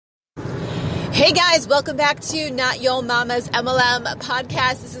Hey guys, welcome back to Not Your Mama's MLM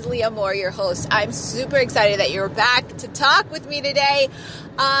podcast. This is Leah Moore, your host. I'm super excited that you're back to talk with me today.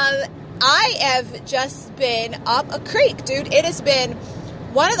 I have just been up a creek, dude. It has been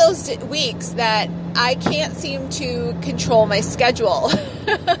one of those weeks that I can't seem to control my schedule,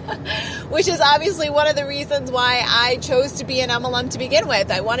 which is obviously one of the reasons why I chose to be an MLM to begin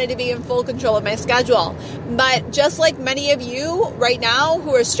with. I wanted to be in full control of my schedule. But just like many of you right now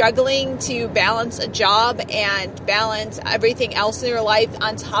who are struggling to balance a job and balance everything else in your life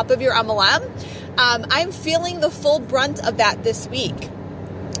on top of your MLM, I'm feeling the full brunt of that this week.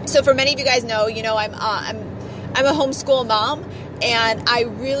 So for many of you guys know, I'm a homeschool mom. And I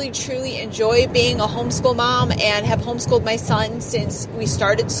really, truly enjoy being a homeschool mom and have homeschooled my son since we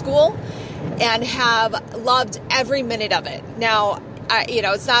started school and have loved every minute of it. Now,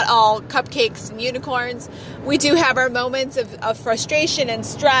 it's not all cupcakes and unicorns. We do have our moments of frustration and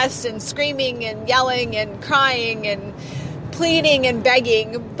stress and screaming and yelling and crying and pleading and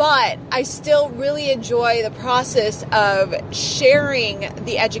begging, but I still really enjoy the process of sharing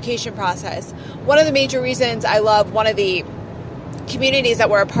the education process. One of the major reasons I love one of the communities that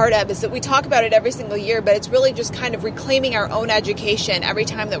we're a part of is that we talk about it every single year, but it's really just kind of reclaiming our own education every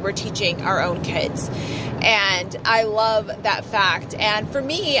time that we're teaching our own kids. And I love that fact. And for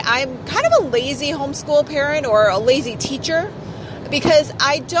me, I'm kind of a lazy homeschool parent or a lazy teacher because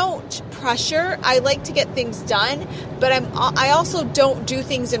I don't pressure. I like to get things done, but I also don't do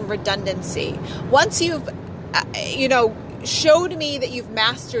things in redundancy. Once you've, showed me that you've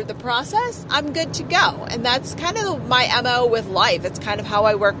mastered the process, I'm good to go. And that's kind of my MO with life. It's kind of how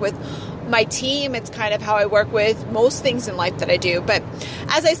I work with my team. It's kind of how I work with most things in life that I do. But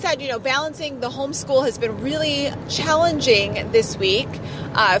as I said, balancing the homeschool has been really challenging this week.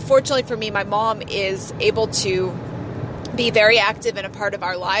 Fortunately for me, my mom is able to be very active and a part of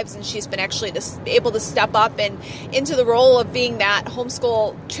our lives, and she's been actually able to step up and into the role of being that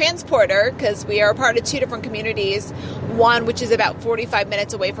homeschool transporter, because we are a part of two different communities, one which is about 45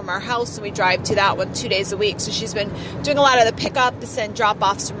 minutes away from our house, and we drive to that one 2 days a week. So she's been doing a lot of the pickups and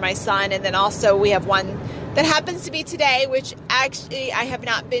drop-offs for my son, and then also we have one that happens to be today, which actually I have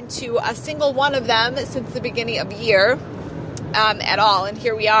not been to a single one of them since the beginning of the year. At all. And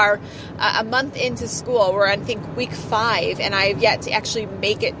here we are a month into school. We're on, I think, week 5, and I've yet to actually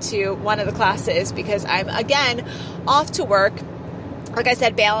make it to one of the classes because I'm, again, off to work. Like I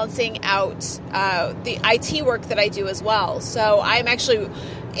said, balancing out the IT work that I do as well. So I'm actually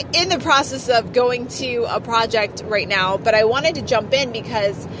in the process of going to a project right now, but I wanted to jump in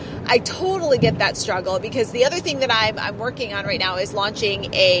because I totally get that struggle, because the other thing that I'm working on right now is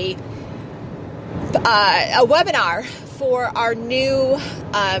launching a webinar for our new,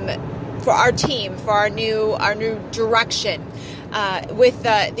 for our team, for our new direction, with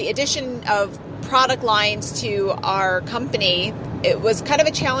the addition of product lines to our company. It was kind of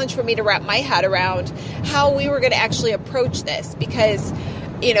a challenge for me to wrap my head around how we were going to actually approach this, because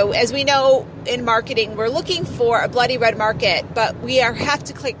as we know in marketing, we're looking for a bloody red market, but we have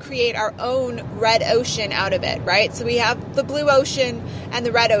to create our own red ocean out of it, right? So we have the blue ocean and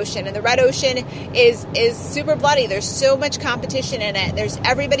the red ocean, and the red ocean is super bloody. There's so much competition in it.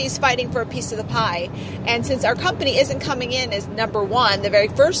 Everybody's fighting for a piece of the pie. And since our company isn't coming in as number one, the very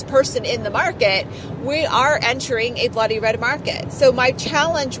first person in the market, we are entering a bloody red market. So my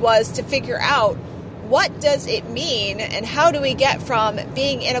challenge was to figure out, what does it mean, and how do we get from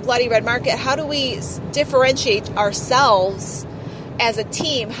being in a bloody red market? How do we differentiate ourselves as a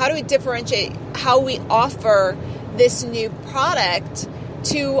team? How do we differentiate how we offer this new product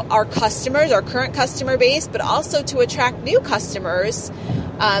to our customers, our current customer base, but also to attract new customers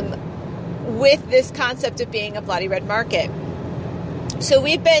with this concept of being a bloody red market? So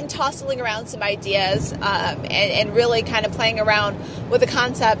we've been tossing around some ideas and really kind of playing around with the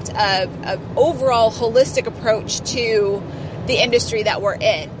concept of overall holistic approach to the industry that we're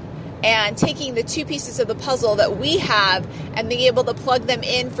in, and taking the two pieces of the puzzle that we have and being able to plug them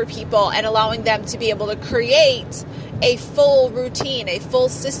in for people and allowing them to be able to create a full routine, a full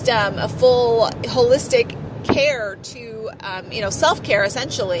system, a full holistic care to, self-care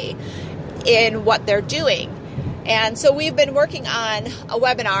essentially in what they're doing. And so we've been working on a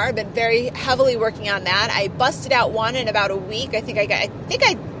webinar. I've been very heavily working on that. I busted out one in about a week. I think I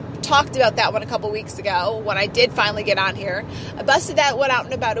talked about that one a couple weeks ago when I did finally get on here. I busted that one out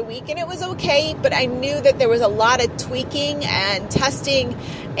in about a week and it was okay, but I knew that there was a lot of tweaking and testing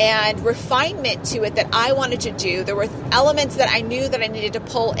and refinement to it that I wanted to do. There were elements that I knew that I needed to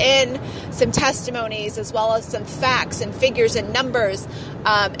pull in, some testimonies, as well as some facts and figures and numbers,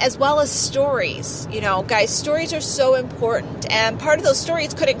 as well as stories. Guys, stories are so important. And part of those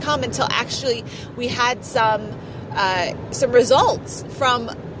stories couldn't come until actually we had some results from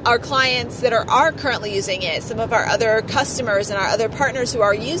our clients that are currently using it, some of our other customers and our other partners who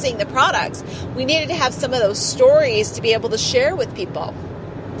are using the products. We needed to have some of those stories to be able to share with people.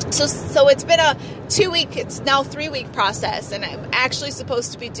 So it's been it's now 3-week process, and I'm actually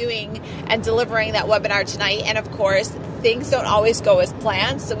supposed to be doing and delivering that webinar tonight. And of course, things don't always go as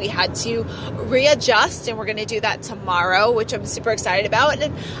planned, so we had to readjust, and we're going to do that tomorrow, which I'm super excited about.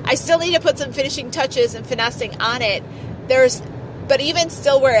 And I still need to put some finishing touches and finessing on it. But even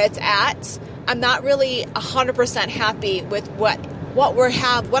still where it's at, I'm not really 100% happy with what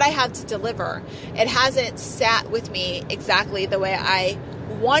I have to deliver. It hasn't sat with me exactly the way I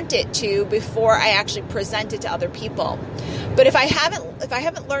want it to before I actually present it to other people. But if I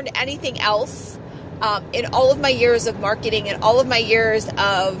haven't learned anything else in all of my years of marketing and all of my years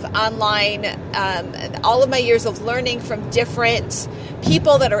of online, all of my years of learning from different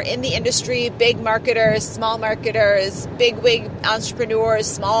people that are in the industry, big marketers, small marketers, big wig entrepreneurs,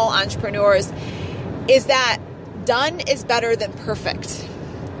 small entrepreneurs, is that done is better than perfect,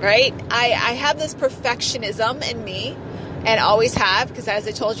 right? I have this perfectionism in me, and always have, because as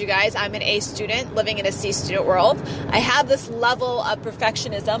I told you guys, I'm an A student living in a C student world. I have this level of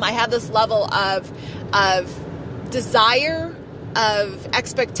perfectionism. I have this level of desire, of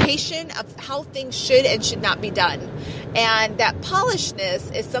expectation of how things should and should not be done. And that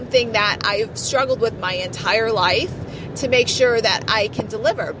polishedness is something that I've struggled with my entire life to make sure that I can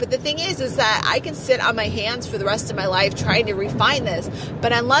deliver. But the thing is that I can sit on my hands for the rest of my life trying to refine this.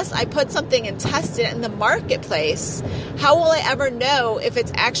 But unless I put something and test it in the marketplace, how will I ever know if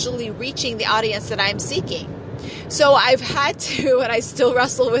it's actually reaching the audience that I'm seeking? So I've had to, and I still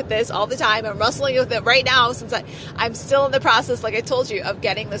wrestle with this all the time. I'm wrestling with it right now since I'm still in the process, like I told you, of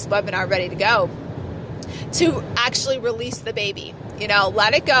getting this webinar ready to go, to actually release the baby.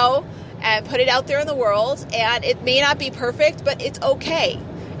 Let it go and put it out there in the world. And it may not be perfect, but it's okay.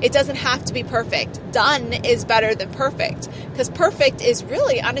 It doesn't have to be perfect. Done is better than perfect, because perfect is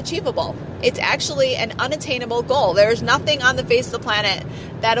really unachievable. It's actually an unattainable goal. There's nothing on the face of the planet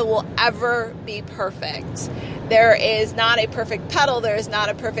that it will ever be perfect. There is not a perfect petal. There is not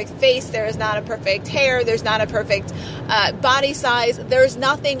a perfect face. There is not a perfect hair. There's not a perfect body size. There's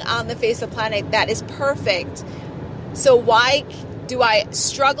nothing on the face of the planet that is perfect. So why do I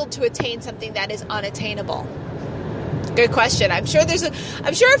struggle to attain something that is unattainable? Good question. I'm sure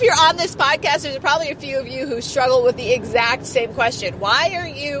if you're on this podcast, there's probably a few of you who struggle with the exact same question. Why are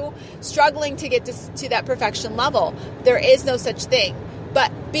you struggling to get to that perfection level? There is no such thing.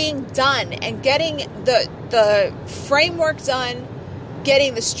 But being done and getting the framework done,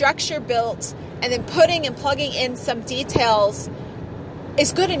 getting the structure built, and then putting and plugging in some details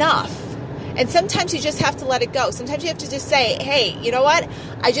is good enough. And sometimes you just have to let it go. Sometimes you have to just say, hey, you know what?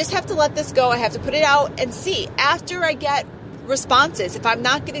 I just have to let this go. I have to put it out and see. After I get responses, if I'm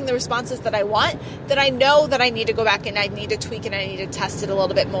not getting the responses that I want, then I know that I need to go back and I need to tweak and I need to test it a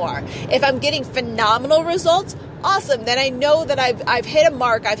little bit more. If I'm getting phenomenal results, awesome. Then I know that I've hit a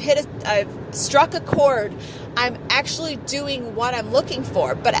mark. I've struck a chord. I'm actually doing what I'm looking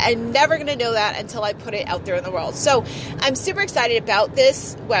for, but I'm never going to know that until I put it out there in the world. So I'm super excited about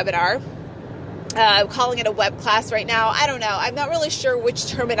this webinar. I'm calling it a web class right now. I don't know. I'm not really sure which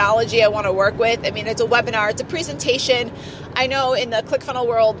terminology I want to work with. I mean, it's a webinar. It's a presentation. I know in the ClickFunnels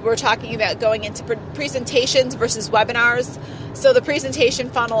world, we're talking about going into presentations versus webinars. So the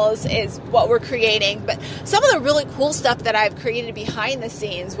presentation funnels is what we're creating. But some of the really cool stuff that I've created behind the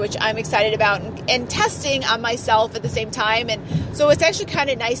scenes, which I'm excited about and testing on myself at the same time. And so it's actually kind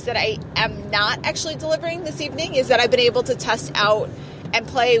of nice that I am not actually delivering this evening, is that I've been able to test out and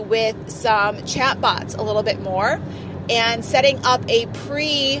play with some chat bots a little bit more and setting up a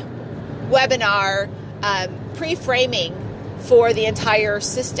pre-webinar, pre-framing for the entire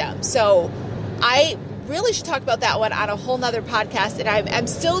system. So I really should talk about that one on a whole nother podcast, and I'm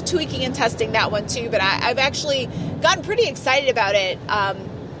still tweaking and testing that one too, but I've actually gotten pretty excited about it,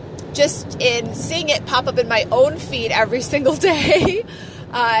 just in seeing it pop up in my own feed every single day.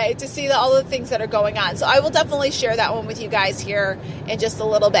 to see all the things that are going on. So I will definitely share that one with you guys here in just a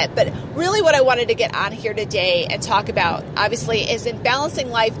little bit. But really what I wanted to get on here today and talk about, obviously, is in balancing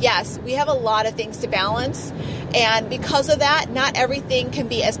life. Yes, we have a lot of things to balance. And because of that, not everything can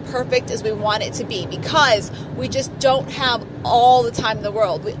be as perfect as we want it to be, because we just don't have all the time in the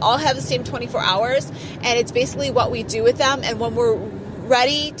world. We all have the same 24 hours, and it's basically what we do with them. And when we're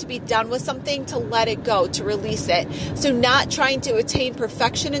ready to be done with something, to let it go, to release it. So not trying to attain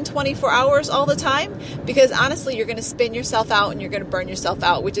perfection in 24 hours all the time, because honestly, you're going to spin yourself out and you're going to burn yourself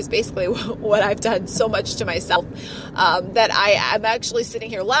out, which is basically what I've done so much to myself, that I'm actually sitting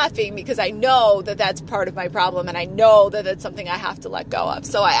here laughing, because I know that that's part of my problem, and I know that that's something I have to let go of.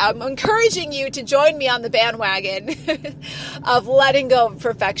 So I'm encouraging you to join me on the bandwagon of letting go of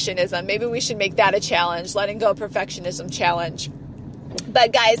perfectionism. Maybe we should make that a challenge, letting go of perfectionism challenge.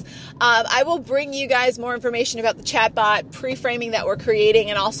 But guys, I will bring you guys more information about the chatbot pre-framing that we're creating,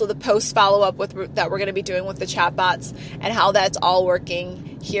 and also the post follow-up that we're going to be doing with the chatbots, and how that's all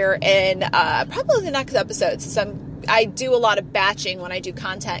working here in probably the next episode. So I do a lot of batching when I do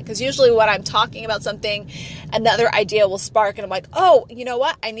content, because usually when I'm talking about something, another idea will spark, and I'm like, oh, you know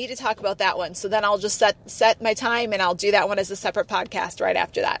what? I need to talk about that one. So then I'll just set my time, and I'll do that one as a separate podcast right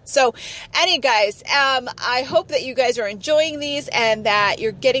after that. So anyway, guys, I hope that you guys are enjoying these, and that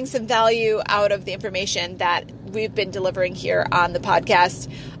you're getting some value out of the information that we've been delivering here on the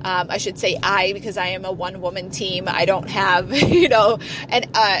podcast. I should say because I am a one-woman team. I don't have,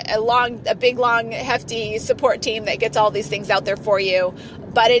 a big, long, hefty support team that gets all these things out there for you.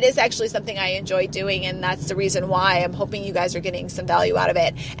 But it is actually something I enjoy doing, and that's the reason why I'm hoping you guys are getting some value out of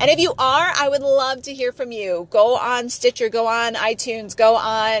it. And if you are, I would love to hear from you. Go on Stitcher, go on iTunes, go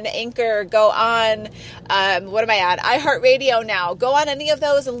on Anchor, go on, iHeartRadio now. Go on any of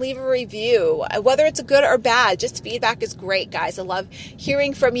those and leave a review. Whether it's good or bad, just feedback is great, guys. I love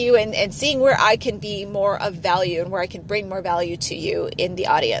hearing from you and seeing where I can be more of value, and where I can bring more value to you in the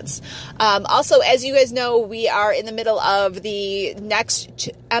audience. Also, as you guys know, we are in the middle of the next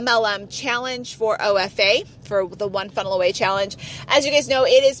MLM challenge for OFA, for the One Funnel Away challenge. As you guys know,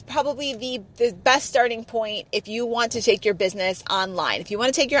 it is probably the best starting point if you want to take your business online. If you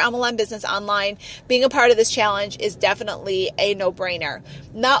want to take your MLM business online, being a part of this challenge is definitely a no-brainer.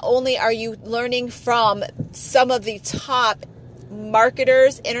 Not only are you learning from some of the top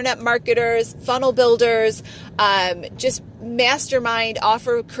marketers, internet marketers, funnel builders, just mastermind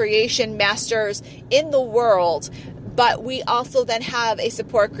offer creation masters in the world, but we also then have a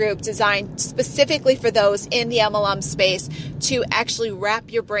support group designed specifically for those in the MLM space to actually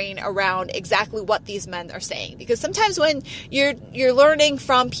wrap your brain around exactly what these men are saying. Because sometimes when you're learning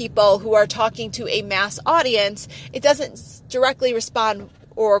from people who are talking to a mass audience, it doesn't directly respond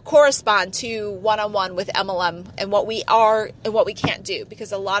or correspond to one-on-one with MLM and what we are and what we can't do,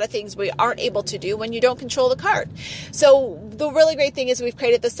 because a lot of things we aren't able to do when you don't control the card. So the really great thing is we've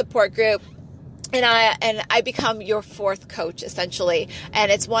created this support group, and I become your fourth coach, essentially. And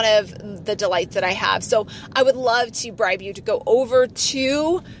it's one of the delights that I have. So I would love to bribe you to go over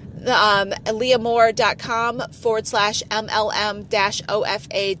to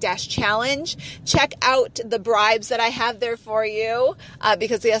leahmore.com/MLM-OFA-challenge. Check out the bribes that I have there for you,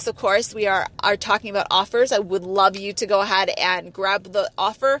 because yes, of course, we are talking about offers. I would love you to go ahead and grab the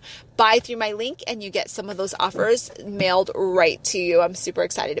offer, buy through my link, and you get some of those offers mailed right to you. I'm super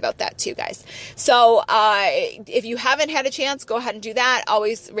excited about that too, guys. So if you haven't had a chance, go ahead and do that.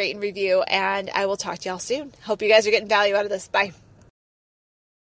 Always rate and review, and I will talk to y'all soon. Hope you guys are getting value out of this. Bye.